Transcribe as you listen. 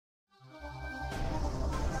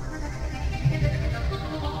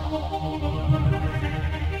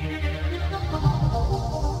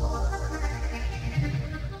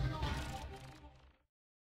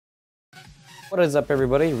What is up,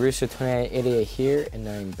 everybody? Rooster2988 here, and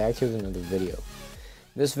I'm back to another video.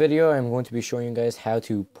 This video I'm going to be showing you guys how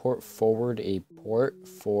to port forward a port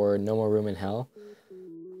for No More Room in Hell.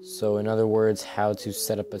 So in other words, how to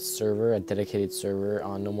set up a server, a dedicated server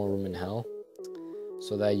on No More Room in Hell,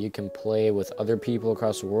 so that you can play with other people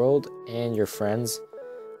across the world and your friends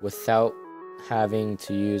without having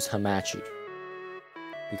to use Hamachi.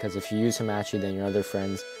 Because if you use Hamachi, then your other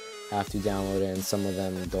friends have to download it, and some of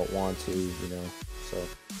them don't want to, So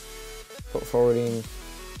port forwarding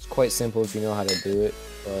is quite simple if you know how to do it,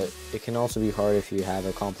 but it can also be hard if you have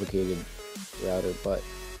a complicated router, but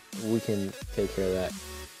we can take care of that.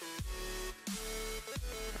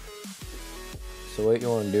 So what you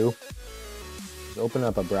want to do is open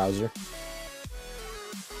up a browser,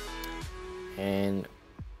 and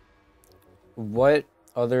what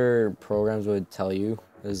other programs would tell you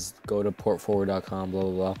is go to portforward.com, blah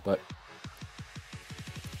blah blah, but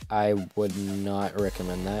I would not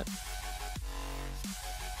recommend that.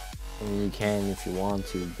 I mean, you can if you want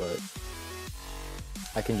to, but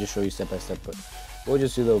I can just show you step by step, but we'll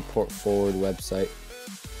just do the Portforward website.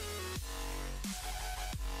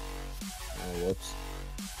 Oh, whoops.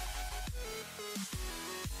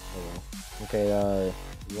 Oh well. Okay,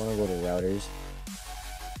 you want to go to routers,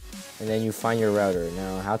 and then you find your router.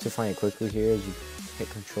 Now, how to find it quickly here is you hit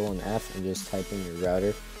Control and F and just type in your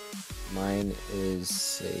router. Mine is,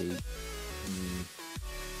 say,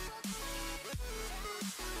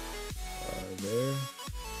 there.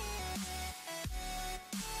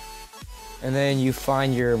 And then you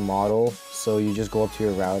find your model, so you just go up to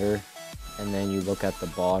your router, and then you look at the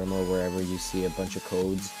bottom or wherever you see a bunch of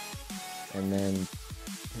codes, and then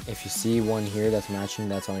if you see one here that's matching,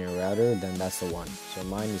 that's on your router, then that's the one. So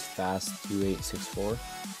mine is fast2864.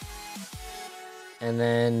 And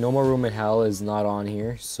then No More Room in Hell is not on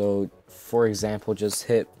here. So for example, just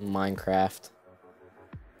hit Minecraft.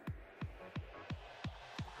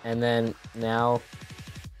 And then now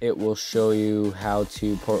it will show you how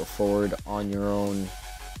to port forward on your own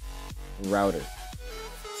router.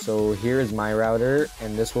 So here is my router,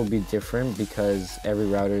 and this will be different because every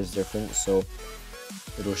router is different. So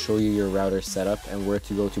it'll show you your router setup and where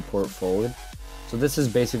to go to port forward. So this is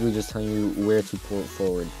basically just telling you where to port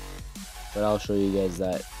forward, but I'll show you guys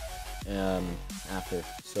that after.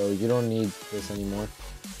 So you don't need this anymore.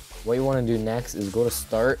 What you want to do next is go to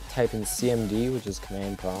start, type in CMD, which is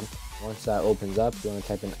command prompt. Once that opens up, you want to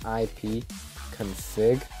type in IP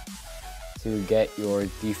config to get your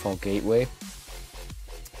default gateway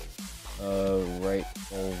right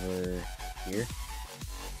over here.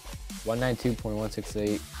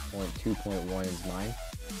 192.168.2.1 is mine.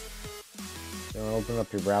 So you want to open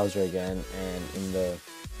up your browser again, and in the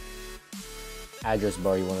address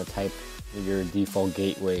bar you want to type your default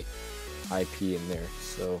gateway IP in there.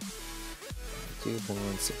 So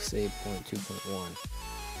 2.168.2.1,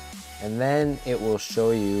 and then it will show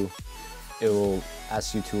you, it will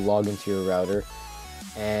ask you to log into your router,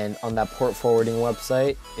 and on that port forwarding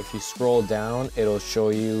website, if you scroll down, it'll show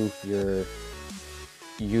you your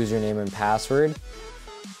username and password.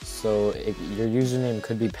 So your username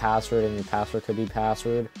could be password and your password could be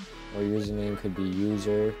password, or your username could be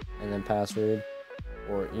user and then password,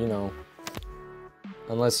 or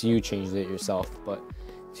unless you changed it yourself. But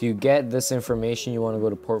to get this information, you want to go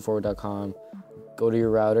to portforward.com, go to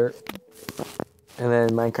your router, and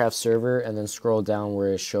then Minecraft server, and then scroll down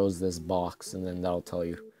where it shows this box, and then that'll tell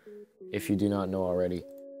you if you do not know already.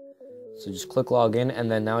 So just click login,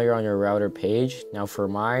 and then now you're on your router page. Now for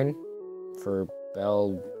mine, for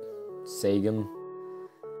Bell Sagem,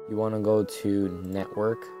 you want to go to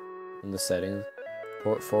network in the settings,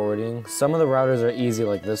 port forwarding. Some of the routers are easy,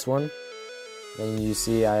 like this one. Then you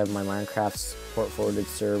see I have my Minecraft port forwarded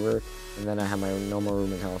server, and then I have my No More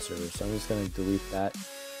Room in Hell server. So I'm just going to delete that.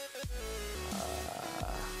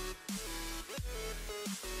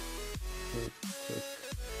 Click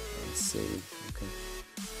and save. Okay.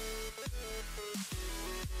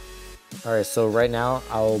 Alright, so right now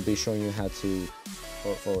I will be showing you how to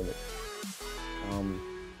port forward it.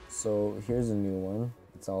 So here's a new one.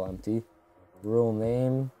 It's all empty. Rule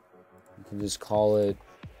name, you can just call it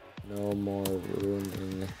No More Room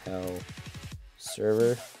in Hell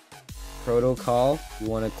server. Protocol, you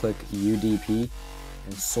want to click UDP,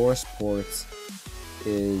 and source ports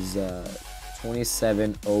is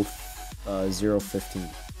 27015.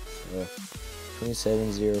 So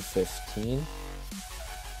 27015.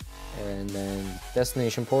 And then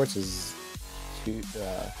destination ports is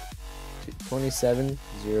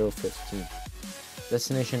 27015.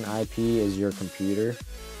 Destination IP is your computer.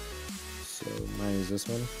 So mine is this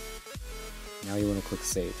one. Now you want to click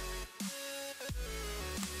save.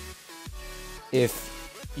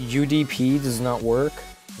 If UDP does not work,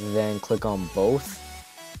 then click on both.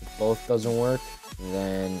 If both doesn't work,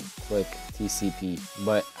 then click TCP.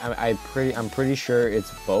 But I'm pretty sure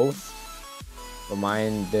it's both. But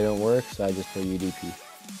mine didn't work, so I just put UDP.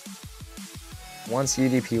 Once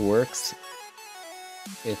UDP works,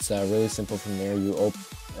 it's really simple from there.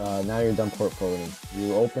 Now you're done port forwarding.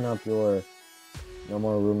 You open up your No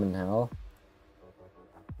More Room in Hell,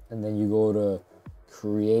 and then you go to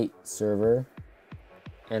create server,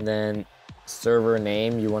 and then server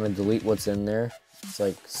name, you want to delete what's in there. It's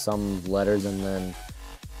like some letters and then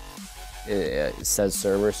it says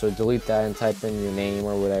server, so delete that and type in your name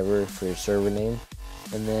or whatever for your server name.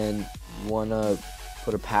 And then you want to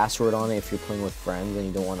put a password on it if you're playing with friends and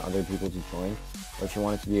you don't want other people to join, or if you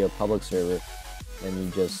want it to be a public server, then you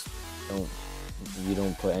just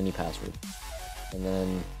don't put any password. And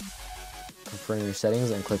then confirm your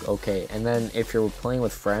settings and click OK. And then if you're playing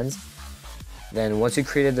with friends, then once you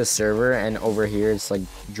created the server and over here it's like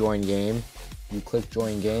join game, you click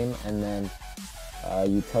join game, and then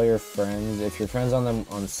you tell your friends, if your friends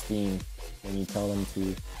on Steam, then you tell them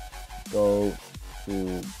to go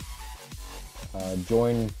to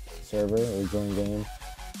join server or join game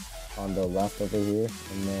on the left over here,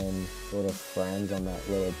 and then go to friends on that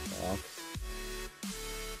little box,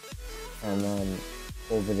 and then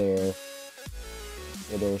over there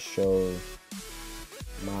it'll show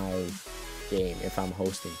my game if I'm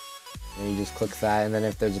hosting, and you just click that, and then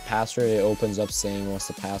if there's a password, it opens up saying what's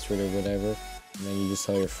the password or whatever, and then you just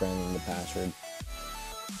tell your friend the password.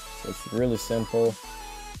 So it's really simple,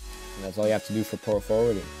 and that's all you have to do for port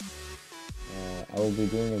forwarding. I will be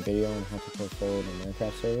doing a video on how to port forward a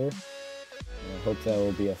Minecraft server, and I hope that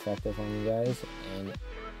will be effective on you guys. And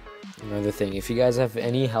another thing, if you guys have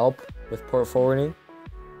any help with port forwarding,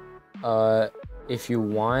 if you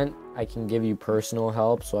want, I can give you personal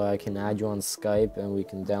help, so I can add you on Skype and we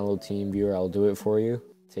can download TeamViewer. I'll do it for you.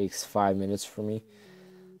 It takes 5 minutes for me.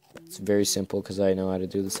 It's very simple because I know how to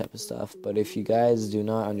do this type of stuff. But if you guys do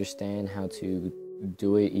not understand how to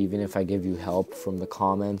do it, even if I give you help from the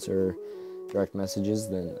comments or direct messages,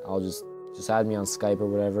 then I'll just add me on Skype or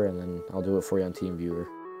whatever, and then I'll do it for you on TeamViewer.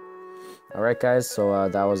 Alright guys, so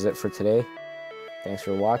that was it for today. Thanks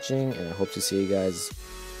for watching, and I hope to see you guys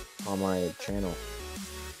on my channel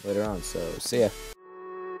later on. So see ya.